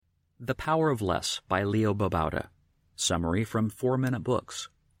The Power of Less by Leo Babauta. Summary from 4-Minute Books.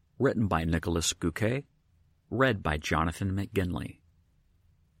 Written by Nicholas Gouquet. Read by Jonathan McGinley.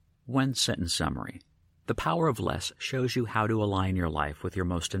 One-sentence summary. The Power of Less shows you how to align your life with your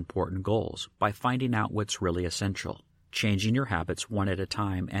most important goals by finding out what's really essential, changing your habits one at a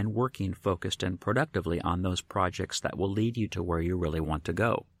time, and working focused and productively on those projects that will lead you to where you really want to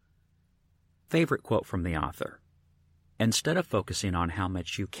go. Favorite quote from the author. Instead of focusing on how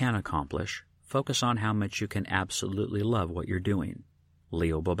much you can accomplish, focus on how much you can absolutely love what you're doing.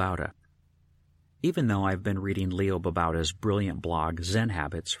 Leo Babauta. Even though I've been reading Leo Babauta's brilliant blog Zen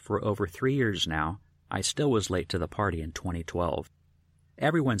Habits for over 3 years now, I still was late to the party in 2012.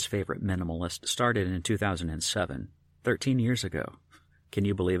 Everyone's favorite minimalist started in 2007, 13 years ago. Can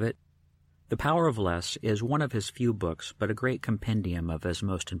you believe it? The Power of Less is one of his few books, but a great compendium of his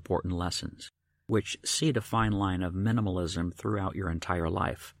most important lessons, which see the fine line of minimalism throughout your entire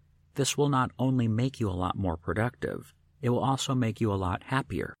life. This will not only make you a lot more productive, it will also make you a lot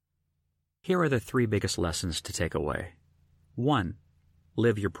happier. Here are the 3 biggest lessons to take away. 1.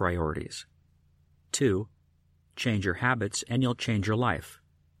 Live your priorities. 2. Change your habits and you'll change your life.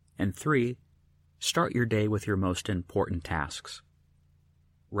 And 3. Start your day with your most important tasks.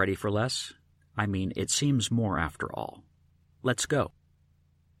 Ready for less? I mean, it seems more after all. Let's go.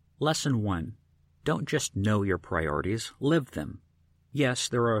 Lesson 1. Don't just know your priorities, live them. Yes,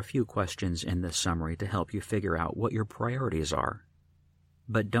 there are a few questions in this summary to help you figure out what your priorities are.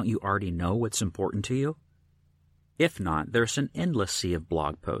 But don't you already know what's important to you? If not, there's an endless sea of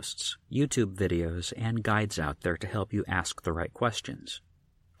blog posts, YouTube videos, and guides out there to help you ask the right questions.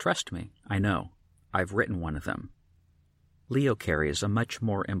 Trust me, I know. I've written one of them. Leo carries a much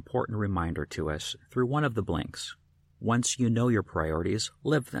more important reminder to us through one of the blinks. Once you know your priorities,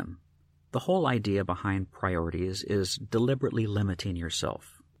 live them. The whole idea behind priorities is deliberately limiting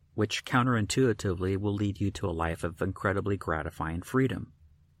yourself, which counterintuitively will lead you to a life of incredibly gratifying freedom.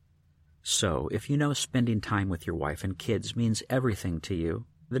 So, if you know spending time with your wife and kids means everything to you,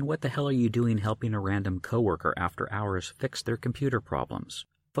 then what the hell are you doing helping a random coworker after hours fix their computer problems?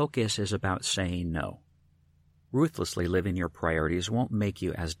 Focus is about saying no. Ruthlessly living your priorities won't make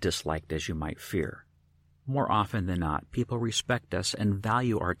you as disliked as you might fear. More often than not, people respect us and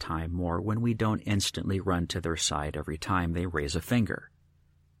value our time more when we don't instantly run to their side every time they raise a finger.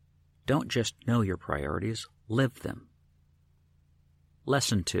 Don't just know your priorities, live them.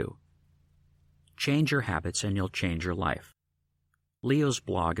 Lesson 2. Change your habits and you'll change your life. Leo's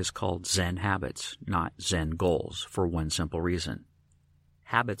blog is called Zen Habits, not Zen Goals, for one simple reason.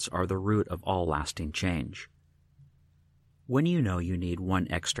 Habits are the root of all lasting change. When you know you need 1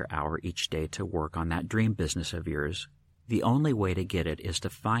 extra hour each day to work on that dream business of yours, the only way to get it is to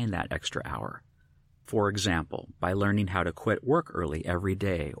find that extra hour. For example, by learning how to quit work early every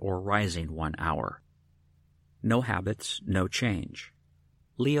day or rising 1 hour. No habits, no change.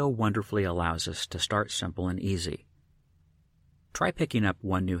 Leo wonderfully allows us to start simple and easy. Try picking up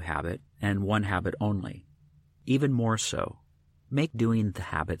 1 new habit and 1 habit only. Even more so, make doing the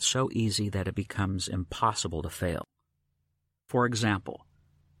habit so easy that it becomes impossible to fail. For example,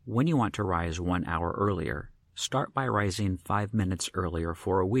 when you want to rise 1 hour earlier, start by rising 5 minutes earlier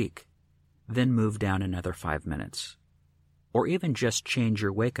for a week, then move down another 5 minutes. Or even just change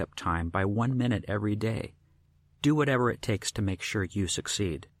your wake-up time by 1 minute every day. Do whatever it takes to make sure you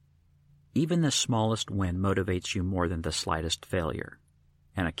succeed. Even the smallest win motivates you more than the slightest failure.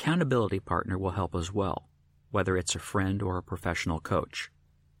 An accountability partner will help as well, whether it's a friend or a professional coach.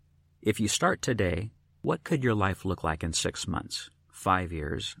 If you start today, what could your life look like in 6 months, 5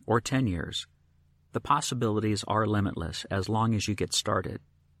 years, or 10 years? The possibilities are limitless as long as you get started,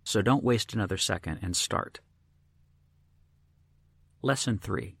 so don't waste another second and start. Lesson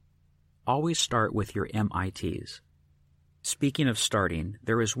 3. Always start with your MITs. Speaking of starting,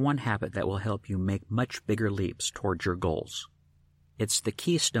 there is one habit that will help you make much bigger leaps towards your goals. It's the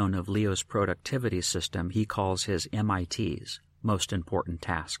keystone of Leo's productivity system he calls his MITs, most important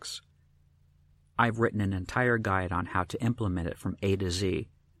tasks. I've written an entire guide on how to implement it from A to Z,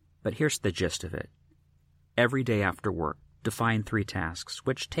 but here's the gist of it. Every day after work, define 3 tasks,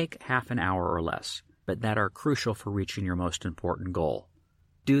 which take half an hour or less, but that are crucial for reaching your most important goal.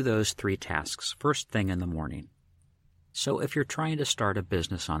 Do those 3 tasks first thing in the morning. So if you're trying to start a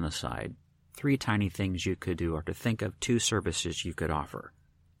business on the side, 3 tiny things you could do are to think of 2 services you could offer,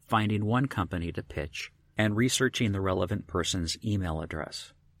 finding 1 company to pitch, and researching the relevant person's email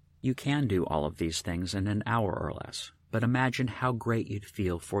address. You can do all of these things in an hour or less, but imagine how great you'd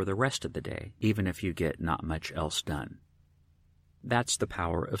feel for the rest of the day, even if you get not much else done. That's the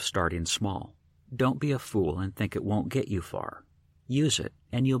power of starting small. Don't be a fool and think it won't get you far. Use it,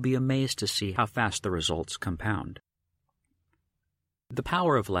 and you'll be amazed to see how fast the results compound. The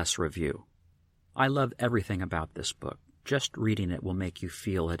Power of Less review. I love everything about this book. Just reading it will make you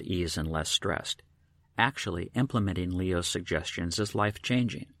feel at ease and less stressed. Actually, implementing Leo's suggestions is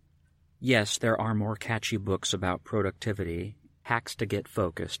life-changing. Yes, there are more catchy books about productivity, hacks to get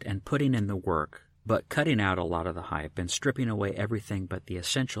focused, and putting in the work, but cutting out a lot of the hype and stripping away everything but the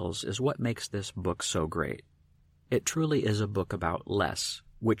essentials is what makes this book so great. It truly is a book about less,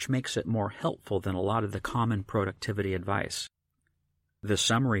 which makes it more helpful than a lot of the common productivity advice. The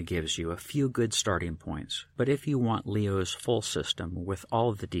summary gives you a few good starting points, but if you want Leo's full system with all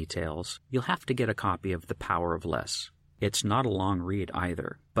of the details, you'll have to get a copy of The Power of Less. It's not a long read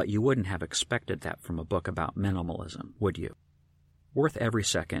either, but you wouldn't have expected that from a book about minimalism, would you? Worth every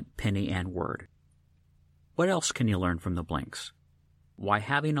second, penny and word. What else can you learn from the blinks? Why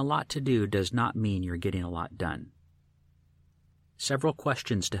having a lot to do does not mean you're getting a lot done. Several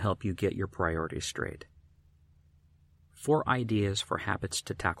questions to help you get your priorities straight. 4 ideas for habits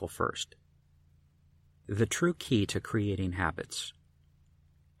to tackle first. The true key to creating habits.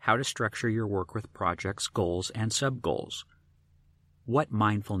 How to structure your work with projects, goals, and sub-goals. What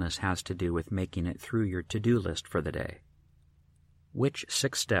mindfulness has to do with making it through your to-do list for the day. Which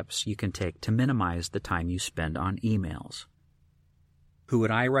 6 steps you can take to minimize the time you spend on emails. Who would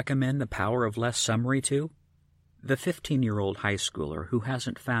I recommend The Power of Less summary to? The 15-year-old high schooler who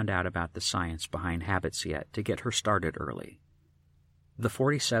hasn't found out about the science behind habits yet to get her started early. The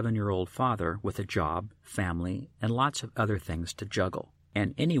 47-year-old father with a job, family, and lots of other things to juggle.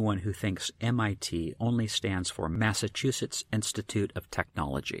 And anyone who thinks MIT only stands for Massachusetts Institute of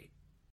Technology.